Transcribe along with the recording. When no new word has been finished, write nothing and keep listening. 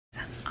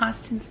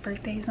Austin's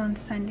birthday is on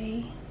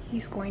Sunday.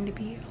 He's going to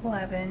be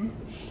 11,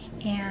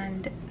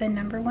 and the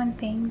number one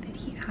thing that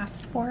he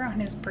asked for on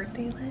his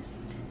birthday list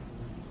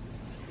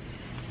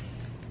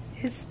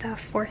is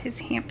stuff for his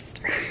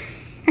hamster.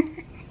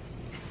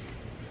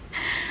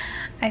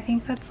 I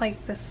think that's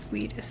like the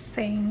sweetest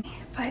thing,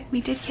 but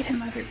we did get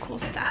him other cool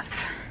stuff,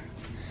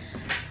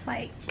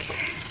 like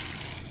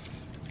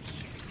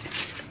these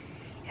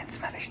and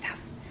some other stuff.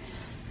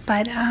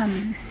 But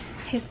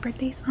his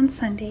birthday's on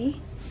Sunday,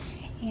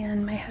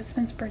 and my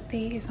husband's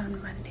birthday is on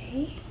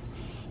Monday.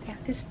 Yeah,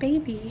 this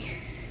baby,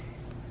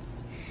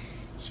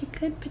 she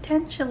could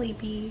potentially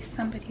be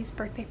somebody's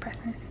birthday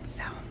present,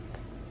 so.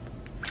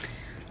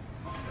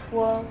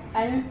 Well,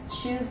 I didn't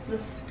choose the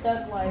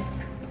stud life.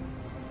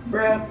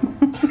 Bruh.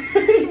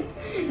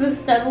 The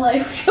stud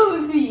life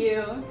chose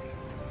you.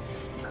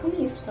 Call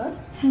me a stud?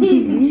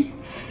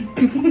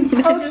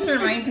 That just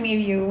reminds me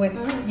of you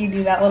when you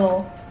do that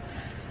little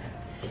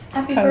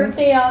Happy pose.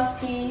 birthday,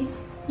 Oski.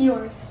 You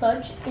are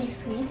such a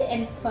sweet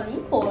and funny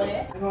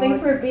boy.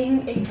 Thanks for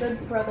being a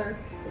good brother,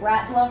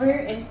 rat lover,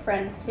 and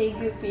friend. Stay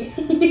goofy.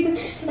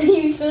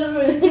 You should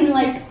have been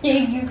like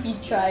Stay Goofy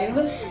Tribe.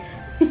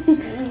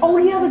 Oh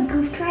yeah, the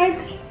Goof Tribe.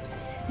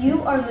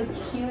 You are the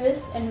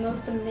cutest and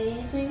most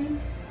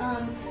amazing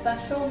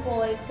special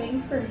boy.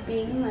 Thanks for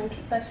being my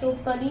special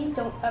buddy.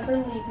 Don't ever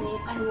leave me.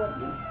 I love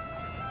you.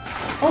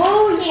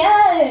 Oh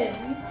yes!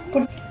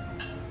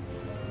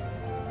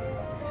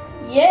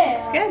 Yeah.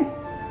 It's good.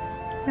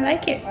 I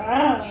like it.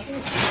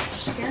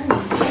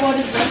 What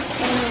is this?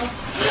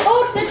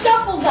 Oh, it's a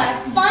duffel bag.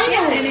 Finally.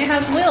 Yeah, and it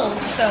has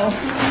wheels, so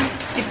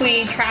if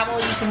we travel,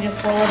 you can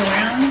just roll it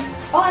around.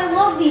 Oh, I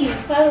love these.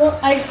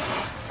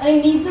 I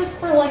need this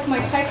for like my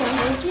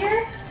taekwondo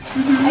gear.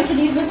 I could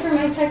use it for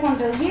my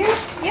taekwondo gear.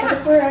 Yeah. But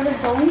if we're ever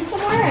going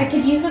somewhere, I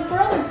could use it for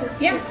other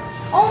purposes. Yeah.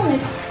 Oh, and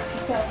it's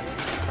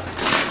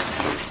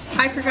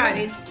I forgot,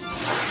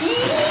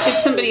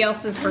 it's somebody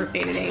else's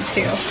birthday today,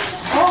 too.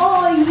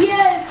 oh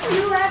yes,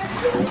 you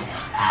actually.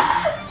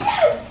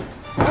 Yes.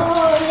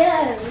 Oh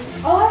yes.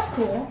 Oh, that's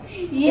cool.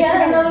 Yeah. It's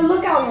like another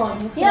lookout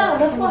one. Yeah,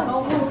 that's fun.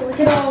 Oh, look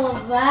at all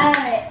of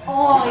that.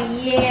 Oh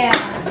yeah.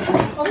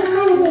 Oh, this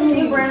is the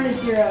same brand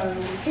as your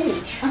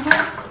cage.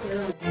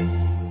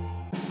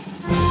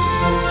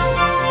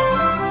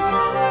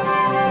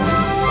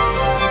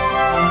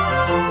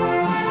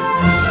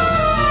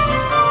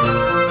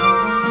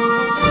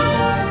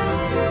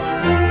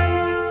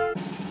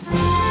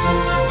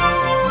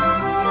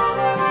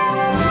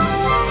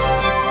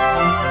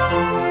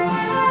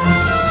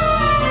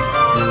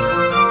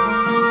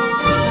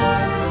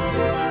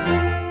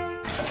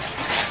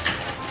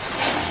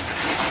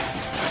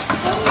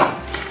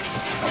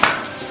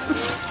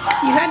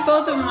 You had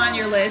both of them on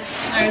your list,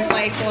 and I was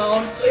like,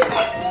 well,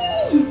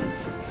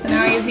 so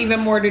now he has even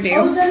more to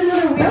Oh, is do. that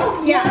another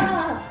wheel?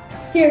 Yeah.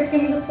 Here,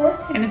 give me the fork.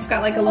 And it's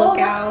got like a Oh, that's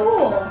lookout.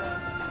 cool.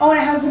 Oh, and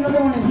it has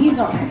another one of these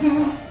on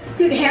it.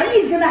 Dude,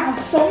 Hanley's gonna have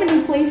so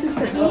many places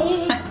to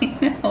go. I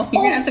know,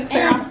 you're gonna have to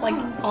clear off like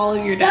all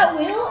of your That dust.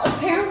 wheel,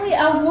 apparently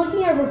I was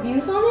looking at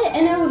reviews on it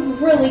and it was a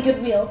really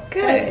good wheel.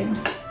 Good.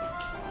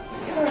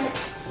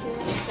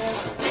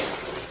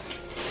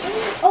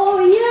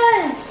 Oh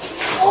yes!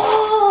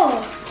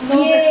 Oh!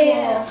 Those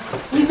yeah! are cool.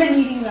 We've been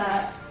eating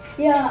that.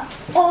 Yeah.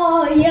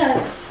 Oh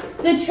yes!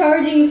 The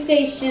charging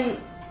station.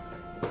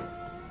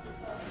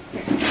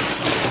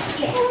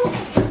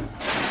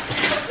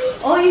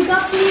 Oh, you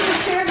got me the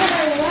chair that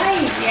I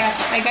like. Yeah,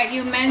 I got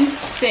you men's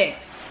 6,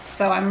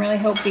 so I'm really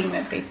hoping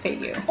that they fit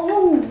you.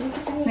 Oh!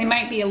 They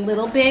might be a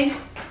little big,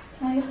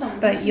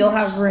 but you'll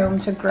have room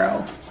to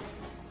grow.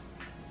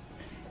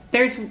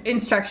 There's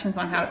instructions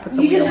on how to put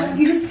the wheel in.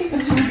 You just take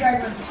a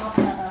screwdriver and pop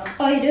that out.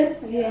 Oh, you did?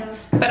 Yeah.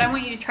 But I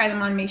want you to try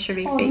them on, make sure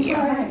they Oh, fit these you.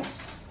 are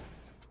nice.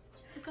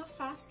 Look how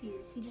fast he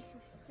is. He just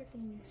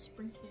freaking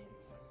sprinted.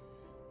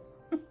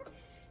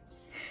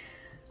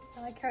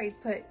 I like how he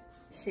put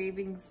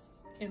shavings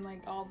in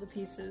like all the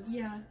pieces.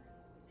 Yeah.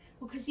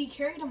 Well, because he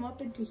carried him up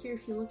into here.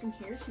 If you look in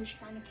here, he was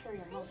trying to carry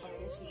him up, but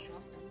I guess he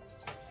dropped them.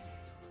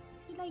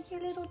 You like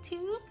your little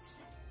tubes?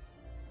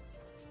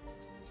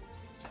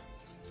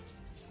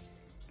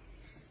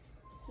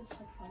 This is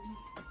so funny.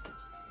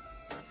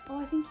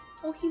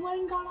 Oh, he went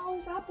and got all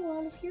his apple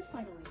out of here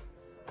finally.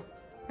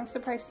 I'm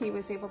surprised he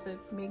was able to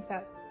make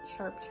that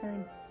sharp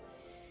turn.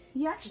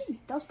 He actually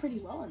does pretty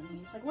well in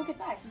these. Like, look at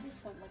that. He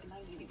just went like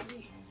 90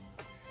 degrees.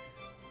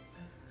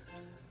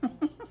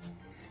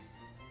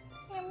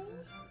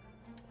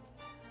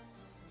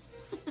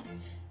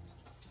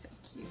 So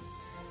cute.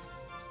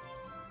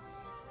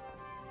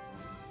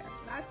 Got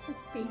lots of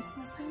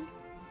space.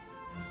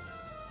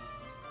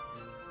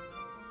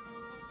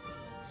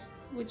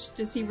 Which,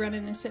 does he run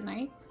in this at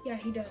night? Yeah,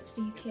 he does,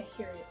 but you can't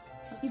hear it.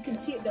 That's You can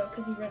good. see it though,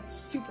 because he runs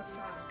super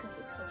fast because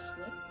it's so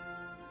slick.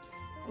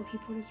 Oh, he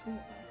put his wheel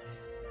back.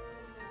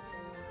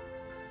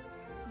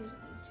 He doesn't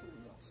need 2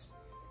 wheels.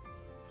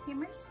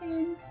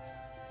 Emerson.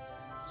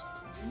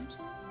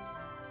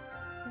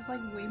 He's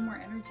like way more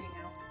energy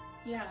now.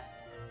 Yeah.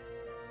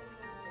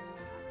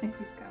 I think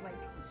he's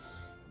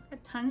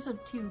got tons of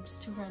tubes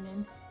to run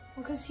in.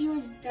 Because he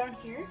was down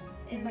here,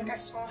 and like I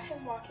saw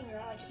him walking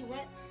around. Like he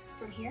went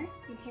from here,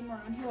 he came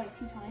around here like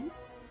 2 times.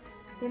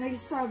 Then I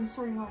just saw him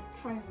starting to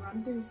like try and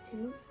run through his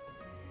tubes.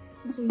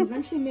 And so he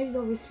eventually made it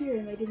over here,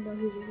 and I didn't know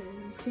he was over there.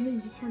 And as soon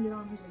as you turned it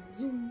on, he was like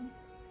zoom.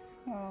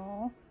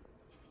 Oh.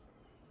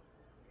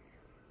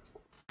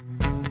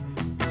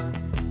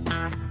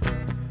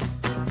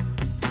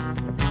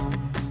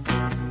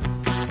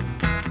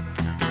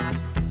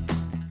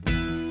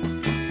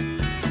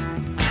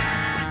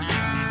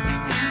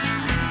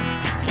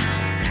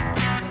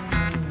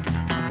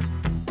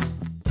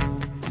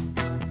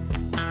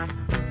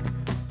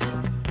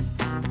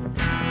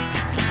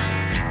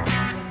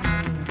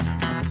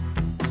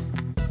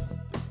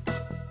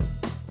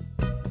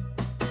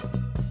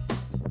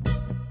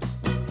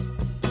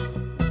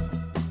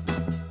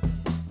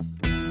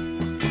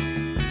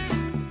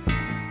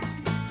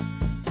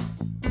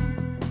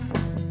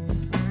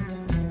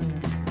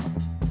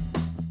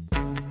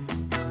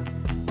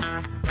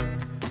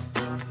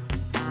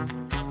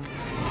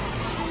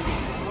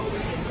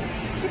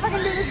 See if I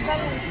can do this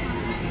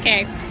better.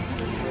 Okay.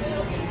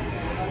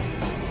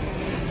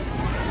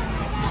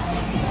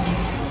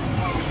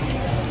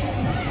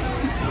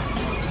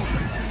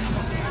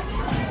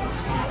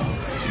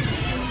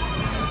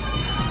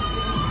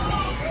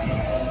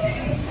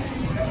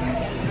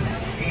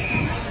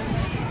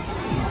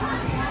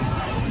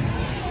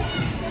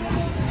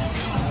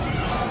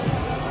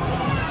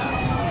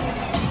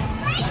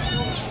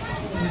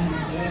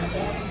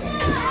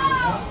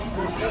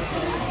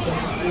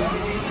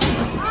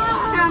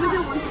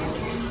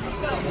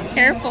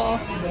 Careful.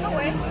 No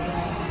way.